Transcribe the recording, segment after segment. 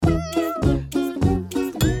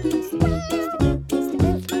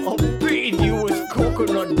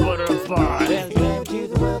coconut butterfly. Then came to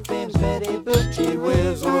the world famous Betty Boop. She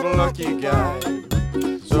was a little lucky guy.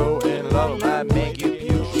 So in love might make you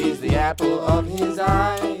puke. She's the apple of his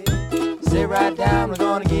eye. Sit right down, we're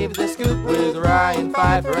gonna give you the scoop with Ryan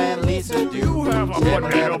Pfeiffer and Lisa Duke. You have a Never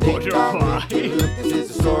banana had a ding-dong butterfly. loop-de-loop. This is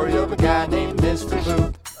the story of a guy named Mr.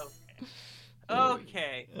 Boop.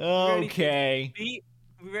 Okay. Okay. We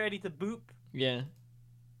ready to boop? Yeah.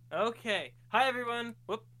 Okay. Hi everyone.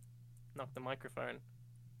 Whoop. Knocked the microphone.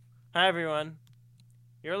 Hi everyone.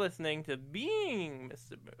 You're listening to Being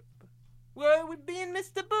Mr. Boop. Where would Being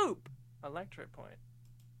Mr. Boop? Electric Point.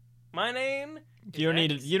 My name is You don't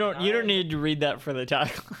need X, you don't and you I don't am- need to read that for the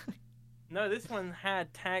tagline. No, this one had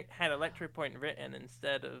Electric Point written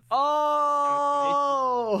instead of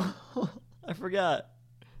Oh, I forgot.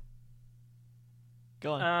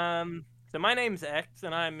 Go on. So my name's X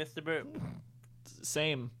and I'm Mr. Boop.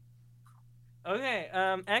 Same. Okay,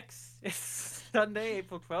 X is Sunday,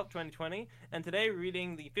 April 12th, 2020, and today we're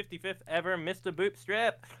reading the 55th ever Mr. Boop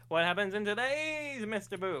strip. What happens in today's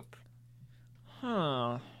Mr. Boop?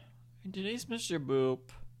 Huh. In today's Mr. Boop,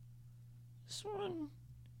 this one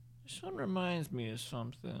reminds me of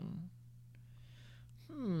something.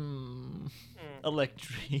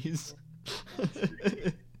 Electries.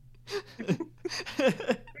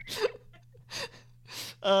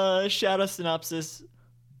 Shadow synopsis.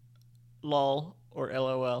 LOL or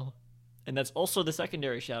LOL, and that's also the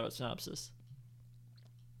secondary shadow synopsis.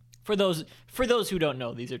 For those who don't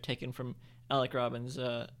know, these are taken from Alec Robbins'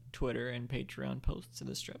 Twitter and Patreon posts of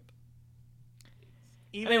the strip.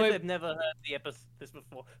 Even Anyway- if they've never heard this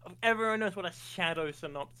before, everyone knows what a shadow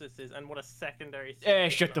synopsis is and what a secondary.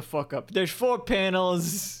 Shut the fuck up. There's 4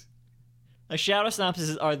 panels. A shadow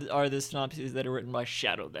synopsis are the synopses that are written by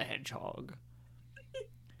Shadow the Hedgehog.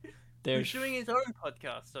 He's There's doing his own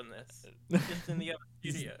podcast on this, just in the other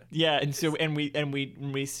studio. yeah,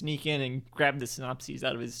 and we sneak in and grab the synopses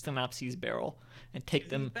out of his synopses barrel and take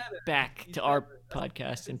them better. back He's to our better.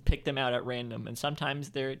 podcast and pick them out at random. And sometimes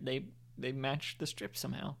they match the strip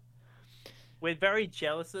somehow. We're very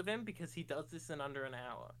jealous of him because he does this in under an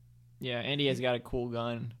hour. Yeah, Andy has got a cool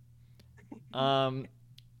gun.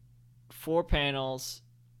 4 panels.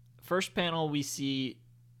 First panel we see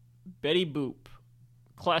Betty Boop,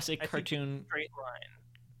 classic I see cartoon. Straight line.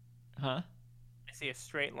 Huh? I see a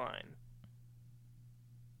straight line.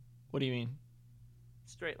 What do you mean?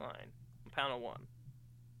 Straight line. Panel 1.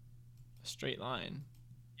 A straight line.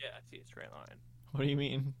 Yeah, I see a straight line. What do you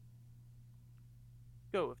mean?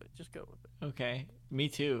 Go with it. Just go with it. Okay, me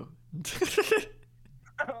too.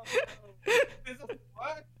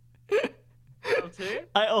 What? Panel 2?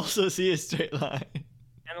 I also see a straight line.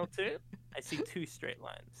 Panel 2? I see 2 straight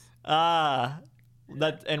lines. Ah,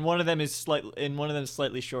 that and one of them is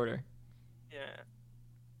slightly shorter. Yeah.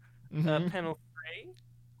 Mhm. Panel 3?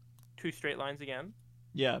 2 straight lines again.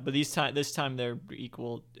 Yeah, but this time they're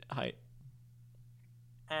equal height.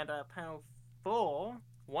 And panel 4,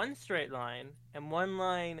 1 straight line and 1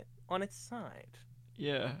 line on its side.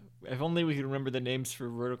 Yeah, if only we could remember the names for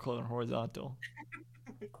vertical and horizontal.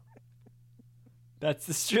 That's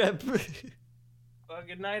the strip. Well,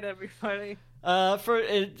 good night, everybody.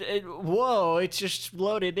 Whoa, it just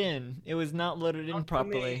loaded in. It was not loaded in Not for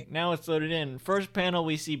properly. me. Now it's loaded in. First panel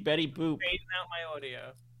we see Betty Boop. Fading out my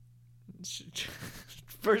audio.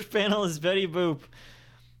 First panel is Betty Boop,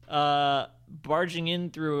 barging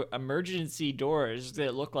in through emergency doors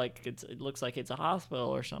that look like it looks like it's a hospital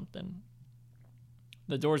or something.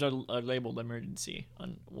 The doors are labeled emergency.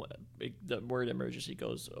 The word emergency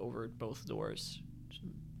goes over both doors.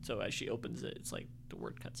 So as she opens it, it's like the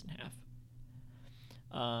word cuts in half.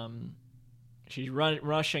 She's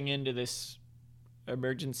rushing into this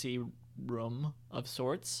emergency room of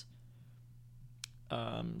sorts.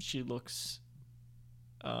 She looks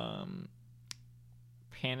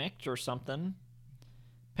panicked or something.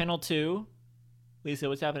 Panel 2. Lisa,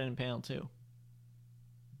 what's happening in panel 2?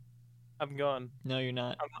 I'm gone. No, you're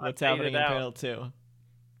not. I'm What's faded happening in out. panel 2?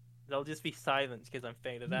 There'll just be silence because I'm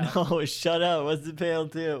faded out. No, shut up. What's the panel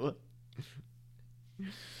 2?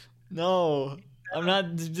 No. I'm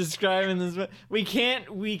not describing this. We can't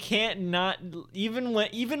not even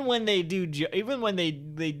when they do even when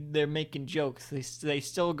they're making jokes, they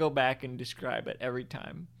still go back and describe it every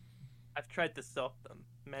time. I've tried to stop them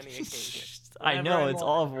many occasions. I Whenever know I'm it's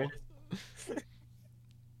on,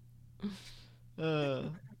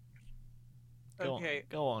 awful. Okay.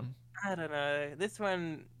 Go on. I don't know. This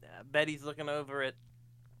one, Betty's looking over at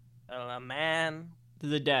a man. To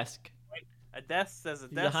the desk. A desk. There's a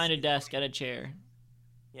He's desk. behind a desk at a chair.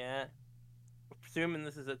 Yeah. Presuming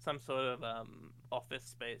this is at some sort of office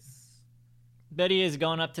space. Betty is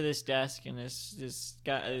going up to this desk, and this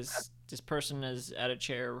person is at a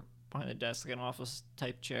chair behind the desk, like an office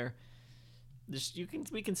type chair.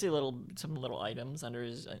 We can see some little items under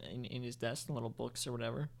in his desk, little books or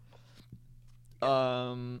whatever.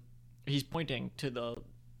 He's pointing to the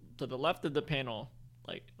left of the panel,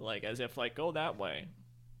 like as if go that way,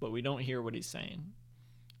 but we don't hear what he's saying.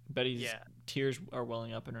 Betty's tears are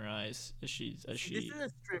welling up in her eyes as she. This is a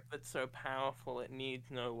strip that's so powerful it needs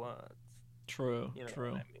no words. True. You know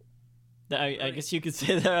True. what I mean? I guess you could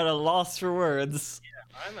say they're at a loss for words.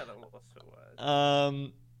 Yeah, I'm at a loss for words.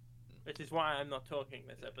 Um. Which is why I'm not talking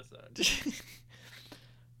this episode.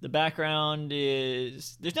 The background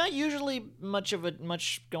is there's not usually much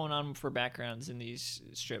going on for backgrounds in these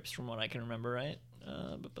strips, from what I can remember, right?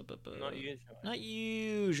 Not usually. Not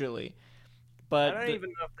usually. But I don't even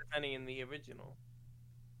know if there's any in the original.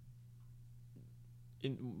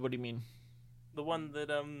 What do you mean? The one that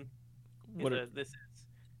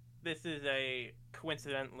this is a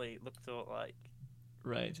coincidentally looks a lot like.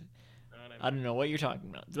 Right. You know what I don't know what you're talking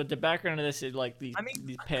about, but the background of this is like these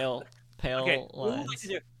pale okay, lines.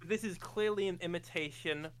 this is clearly an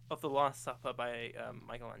imitation of The Last Supper by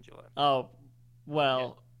Michelangelo. Oh,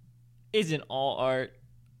 well, isn't all art?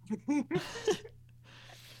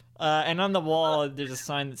 And on the wall, there's a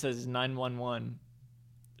sign that says 911,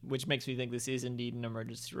 which makes me think this is indeed an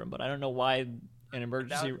emergency room. But I don't know why an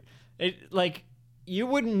emergency. You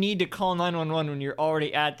wouldn't need to call 911 when you're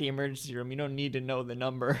already at the emergency room. You don't need to know the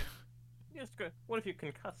number. Yes, good. What if you're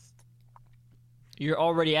concussed? You're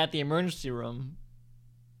already at the emergency room.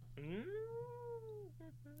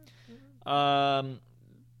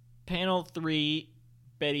 Panel 3,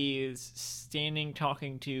 Betty is standing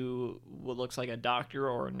talking to what looks like a doctor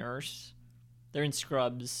or a nurse. They're in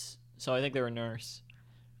scrubs, so I think they're a nurse.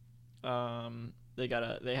 They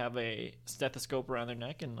have a stethoscope around their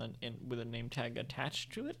neck and with a name tag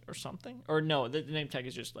attached to it or something. Or no, the name tag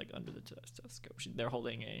is just under the stethoscope. They're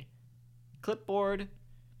holding a clipboard.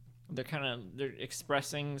 They're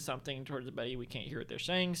expressing something towards Betty. We can't hear what they're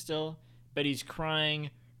saying still. Betty's crying,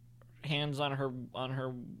 hands on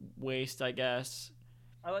her waist, I guess.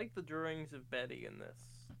 I like the drawings of Betty in this.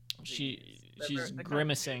 She's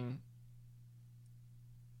grimacing,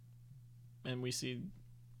 and we see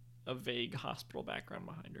a vague hospital background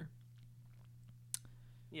behind her.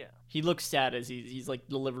 Yeah. He looks sad as he's like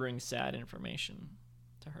delivering sad information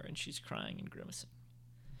to her, and she's crying and grimacing.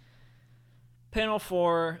 Panel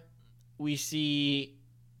 4, we see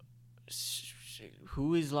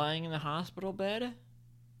who is lying in the hospital bed?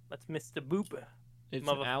 That's Mr. Boop. It's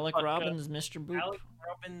Alec Robbins, Mr. Boop. Alec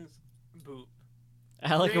Robbins Boop.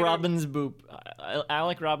 Alec Robbins Boop.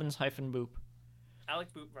 Alec Robbins hyphen Boop. Alec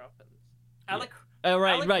Boop Robbins. Alec. Oh,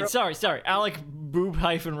 right. Sorry. Alec Boop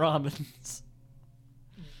hyphen Robbins.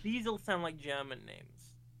 These all sound like German names.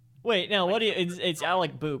 Wait, no. What do you? It's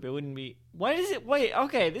Alec Boop. It wouldn't be. Why does it? Wait.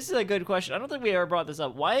 Okay, this is a good question. I don't think we ever brought this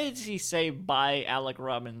up. Why did he say by Alec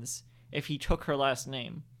Robbins if he took her last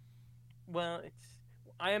name? Well,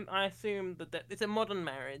 I assume that it's a modern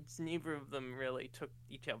marriage. Neither of them really took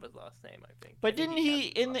each other's last name, I think. But didn't he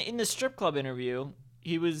in the strip club interview?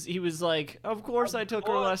 He was like, of course I took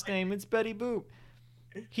her last name. It's Betty Boop.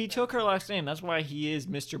 He took her last name. That's why he is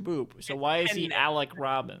Mr. Boop. So why is he Alec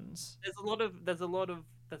Robbins? There's a lot of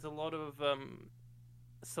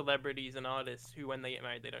celebrities and artists who, when they get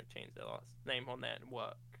married, they don't change their last name on their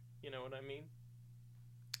work. You know what I mean?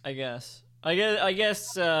 I guess.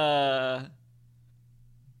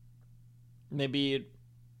 Maybe.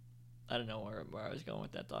 I don't know where I was going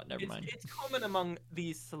with that thought. Never mind. It's common among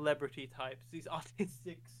these celebrity types, these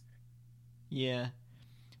artistics. Yeah.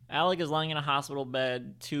 Alec is lying in a hospital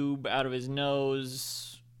bed, tube out of his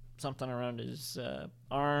nose, something around his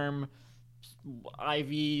arm,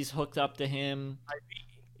 IVs hooked up to him.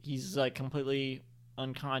 He's like completely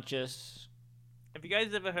unconscious. Have you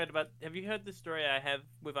heard the story I have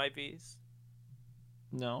with IVs?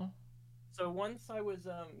 No. So once I was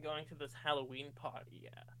going to this Halloween party,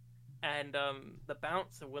 and the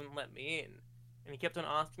bouncer wouldn't let me in, and he kept on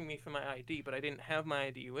asking me for my ID, but I didn't have my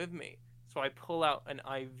ID with me. So I pull out an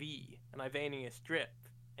IV, an Ivania strip,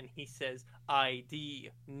 and he says ID,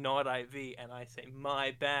 not IV, and I say,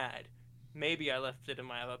 my bad. Maybe I left it in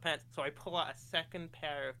my other pants. So I pull out a second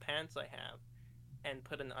pair of pants I have, and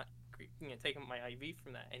take my IV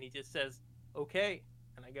from that, and he just says, okay,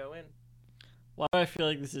 and I go in. Why do I feel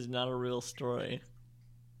like this is not a real story?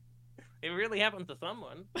 It really happened to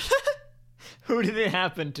someone. Who did it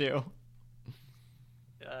happen to?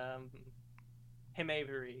 Tim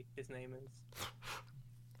Avery, his name is.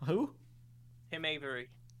 Who? Tim Avery.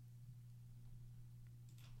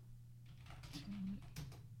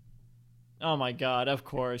 Oh my god, of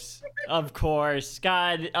course. Of course.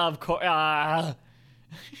 God, of course. Ah.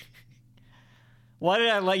 Why did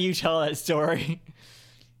I let you tell that story?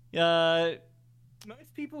 Most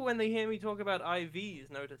people, when they hear me talk about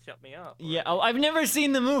IVs, know to shut me up. Yeah, oh, I've never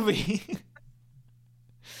seen the movie.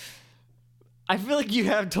 I feel like you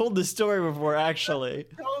have told the story before, actually.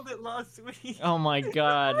 I told it last week. Oh my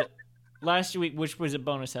god. Last week, which was a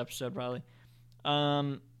bonus episode, probably.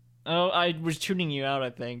 I was tuning you out,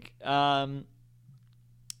 I think. Mr.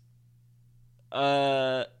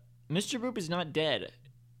 Boop is not dead.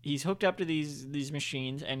 He's hooked up to these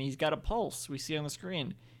machines, and he's got a pulse. We see on the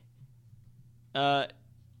screen.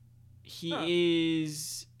 He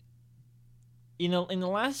is. In the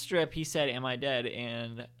last strip, he said, "Am I dead?"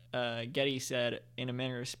 And Getty said, "In a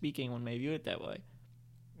manner of speaking, one may view it that way."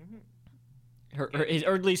 His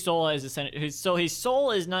earthly soul has ascended. His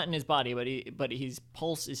soul is not in his body, but his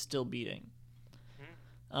pulse is still beating.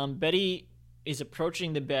 Betty is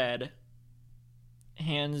approaching the bed,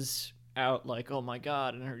 hands out like, "Oh my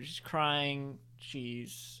god," and she's crying.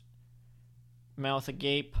 She's mouth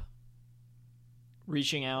agape,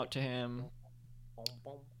 reaching out to him.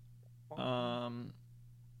 No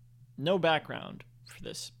background for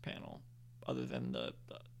this panel, other than the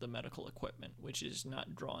medical equipment, which is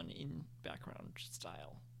not drawn in background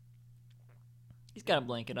style. He's got a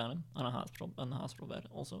blanket on him on the hospital bed.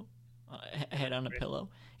 Also, head on a pillow.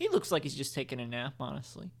 He looks like he's just taking a nap.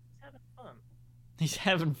 Honestly, He's having fun. he's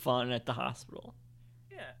having fun at the hospital.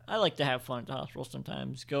 Yeah. I like to have fun at the hospital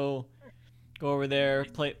sometimes. Go over there,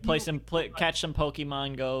 catch some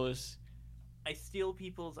Pokemon Goes. I steal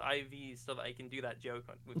people's IVs so that I can do that joke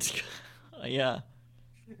with Yeah.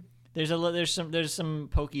 There's some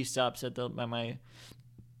Pokestops at my.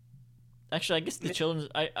 Actually, I guess the children's.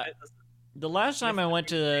 The last time I went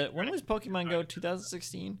to when was Pokemon Go?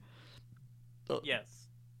 2016. Yes.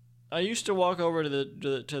 I used to walk over to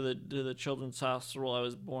the children's hospital I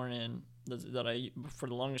was born in. That I for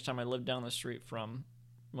the longest time I lived down the street from,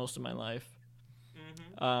 most of my life.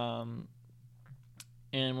 And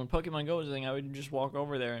when Pokemon Go was a thing, I would just walk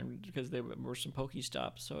over there, and because there were some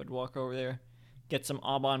Pokestops, so I'd walk over there, get some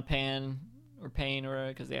Aubon Pan or Pain, or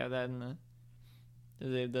because they have that in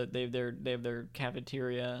they have their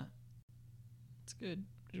cafeteria. It's good.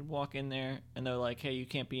 You walk in there, and they're like, "Hey, you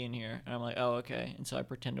can't be in here," and I'm like, "Oh, okay." And so I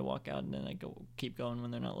pretend to walk out, and then I keep going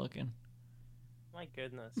when they're not looking. My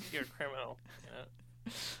goodness, you're a criminal. Yeah.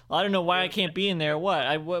 Well, I don't know why I can't be in there.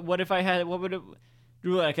 What if I had? What would it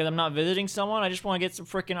do? Because I'm not visiting someone. I just want to get some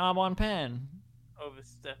freaking Aubon Pen.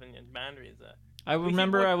 Overstepping your boundaries there. I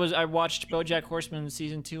remember I watched BoJack Horseman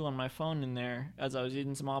season 2 on my phone in there as I was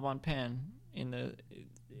eating some Aubon Pen in the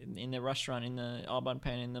restaurant, in the Aubon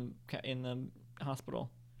Pen in the hospital.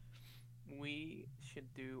 We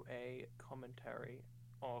should do a commentary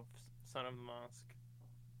of Son of the Mask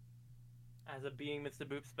as a Being Mr.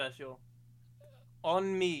 Boop special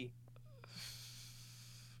on me.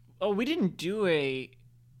 Oh, we didn't do a.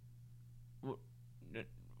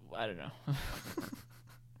 I don't know.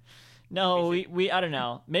 No, we I don't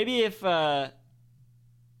know. Maybe if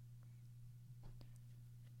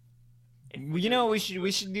we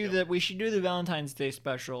should do the Valentine's Day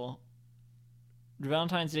special. The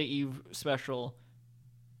Valentine's Day Eve special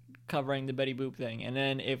covering the Betty Boop thing. And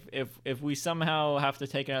then if we somehow have to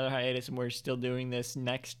take another hiatus and we're still doing this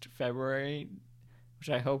next February,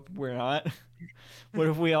 which I hope we're not. What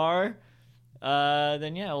if we are?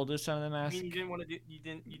 Then yeah, we'll do Son of the Mask. You didn't want to do you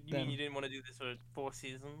didn't want to do this for 4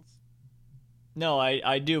 seasons? No,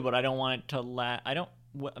 I do, but I don't want it to last. I don't.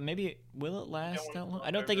 Maybe will it last that long?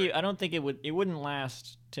 I don't think it would. It wouldn't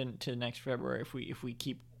last to next February if we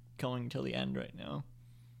keep going till the end right now.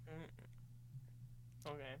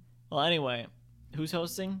 Okay. Well, anyway, who's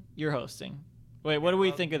hosting? You're hosting. Wait, what do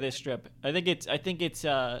we think of this strip? I think it's think it's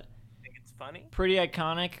funny. Pretty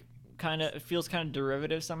iconic. It feels kind of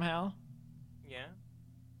derivative somehow. Yeah.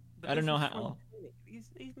 I don't know how. These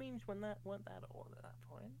memes weren't that old at that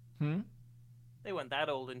point. They weren't that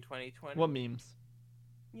old in 2020. What memes?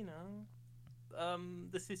 You know,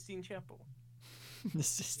 the Sistine Chapel. The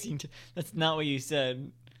Sistine. That's not what you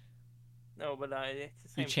said. No, but it's the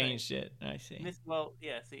same You changed thing. it. I see.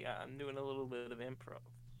 See, I'm doing a little bit of improv.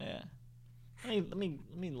 Yeah. Let me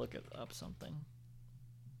look up something.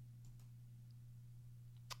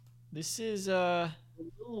 This is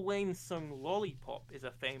Lil Wayne's song "Lollipop" is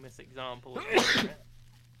a famous example of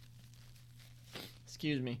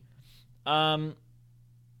Excuse me.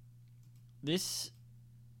 This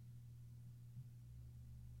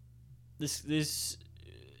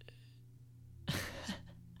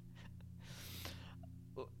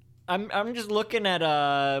I'm just looking at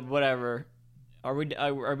whatever. Are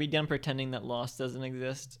we done pretending that Lost doesn't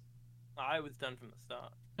exist? I was done from the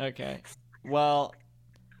start. Okay. Well,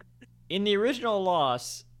 in the original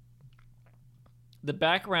Lost, the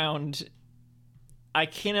background, I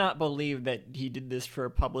cannot believe that he did this for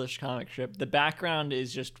a published comic strip. The background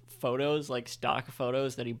is just photos, like stock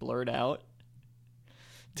photos that he blurred out.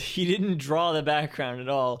 He didn't draw the background at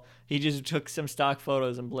all. He just took some stock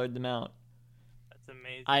photos and blurred them out. That's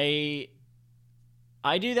amazing.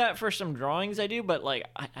 I do that for some drawings I do, but like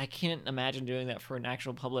I can't imagine doing that for an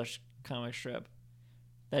actual published comic strip.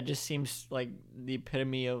 That just seems like the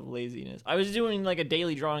epitome of laziness. I was doing like a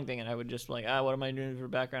daily drawing thing, and I would just like, what am I doing for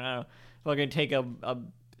background? I don't know. If I can take a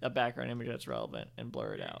background image that's relevant and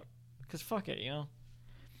blur it out. Because fuck it, you know?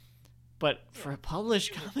 But for a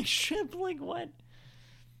published comic strip, like what?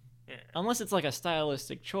 Yeah. Unless it's like a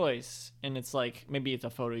stylistic choice, and it's like, maybe it's a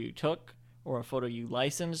photo you took, or a photo you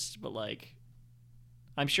licensed, but like,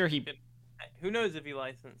 I'm sure he... Who knows if he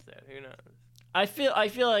licensed it? Who knows? I feel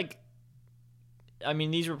like, I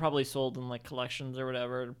mean, these were probably sold in like collections or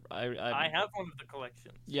whatever. I have one of the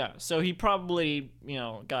collections. Yeah, so he probably,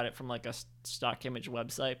 got it from like a stock image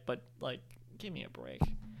website, but like, give me a break.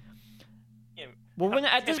 Yeah. Well,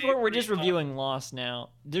 at this point, we're just reviewing Lost now.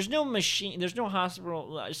 There's no machine, there's no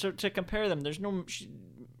hospital, so to compare them, there's no,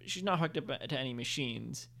 she's not hooked up to any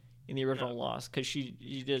machines in the original Lost, because she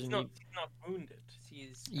doesn't need... She's not wounded.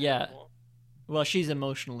 She's... Yeah. Well, she's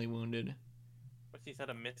emotionally wounded. But she's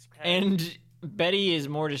had a miscarriage. And Betty is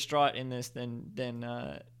more distraught in this than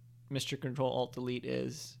Mr. Control-Alt-Delete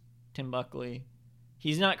is, Tim Buckley.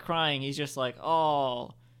 He's not crying, he's just like,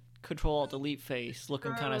 oh, Control-Alt-Delete face,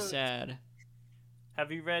 looking kind of sad. Have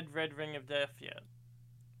you read Red Ring of Death yet?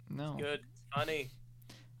 No. It's good. It's funny.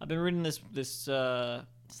 I've been reading this it's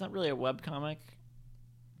not really a webcomic,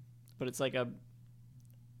 but it's like it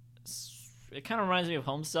kind of reminds me of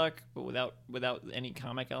Homestuck, but without any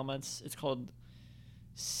comic elements. It's called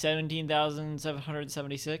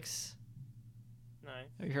 17,776. Nice.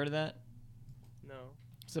 Have you heard of that? No.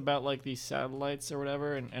 It's about like these satellites or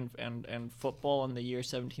whatever, and football in the year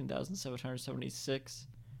 17,776,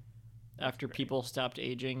 after people stopped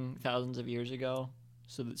aging thousands of years ago.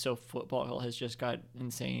 So football has just got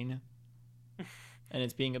insane, and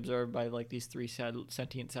it's being observed by like these 3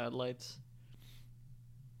 sentient satellites.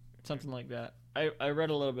 Something like that. I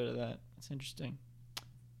read a little bit of that. It's interesting.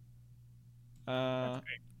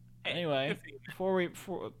 Anyway, before we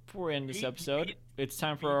end this episode, it's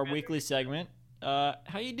time for our weekly segment.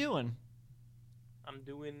 How you doing? I'm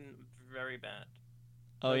doing very bad.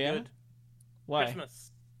 Oh, yeah? Good. Why?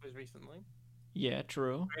 Christmas was recently. Yeah,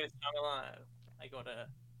 true. Greatest time alive. I got a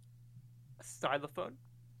stylophone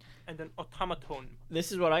and an automaton.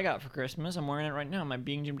 This is what I got for Christmas. I'm wearing it right now. My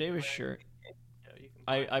Being Jim Davis shirt.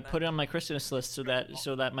 I put it on my Christmas list so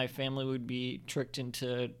that my family would be tricked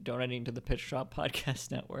into donating to the Pitch Drop Podcast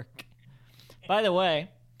Network. By the way,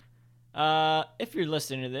 if you're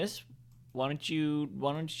listening to this, why don't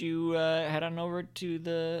you head on over to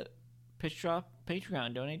the Pitch Drop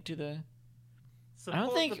Patreon, donate to the... I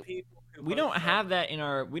don't think we don't have that in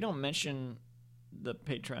our... We don't mention the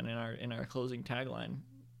Patreon in our closing tagline.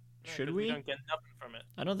 Should we? We don't get nothing from it.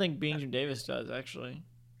 I don't think Being Jim Davis does, actually.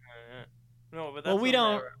 No, but that's we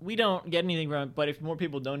don't get anything from it, but if more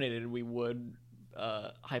people donated, we would,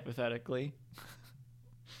 hypothetically.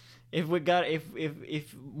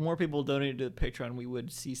 If more people donated to the Patreon, we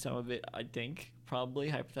would see some of it, I think, probably,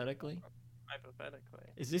 hypothetically. Hypothetically.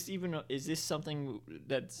 Is this something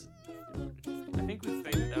that's... I think we've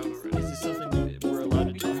faded out already. Is this something that we're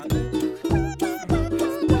allowed to talk about?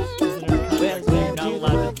 You're not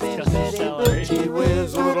allowed to discuss his salary. She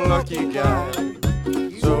was a little lucky guy.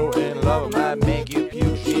 So in love might make you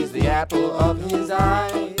puke. She's the apple of his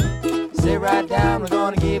eye. Sit right down, we're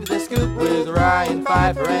gonna give you the scoop with Ryan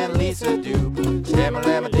Pfeiffer and Lisa Dupe.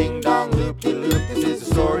 Stamma-lamma ding-dong loop-de-loop. This is the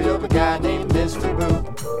story of a guy named Mr.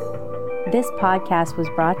 Boop. This podcast was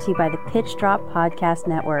brought to you by the Pitch Drop Podcast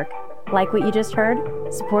Network. Like what you just heard?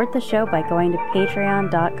 Support the show by going to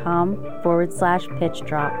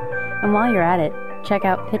patreon.com/pitchdrop. And while you're at it, check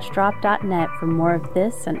out pitchdrop.net for more of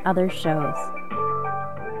this and other shows.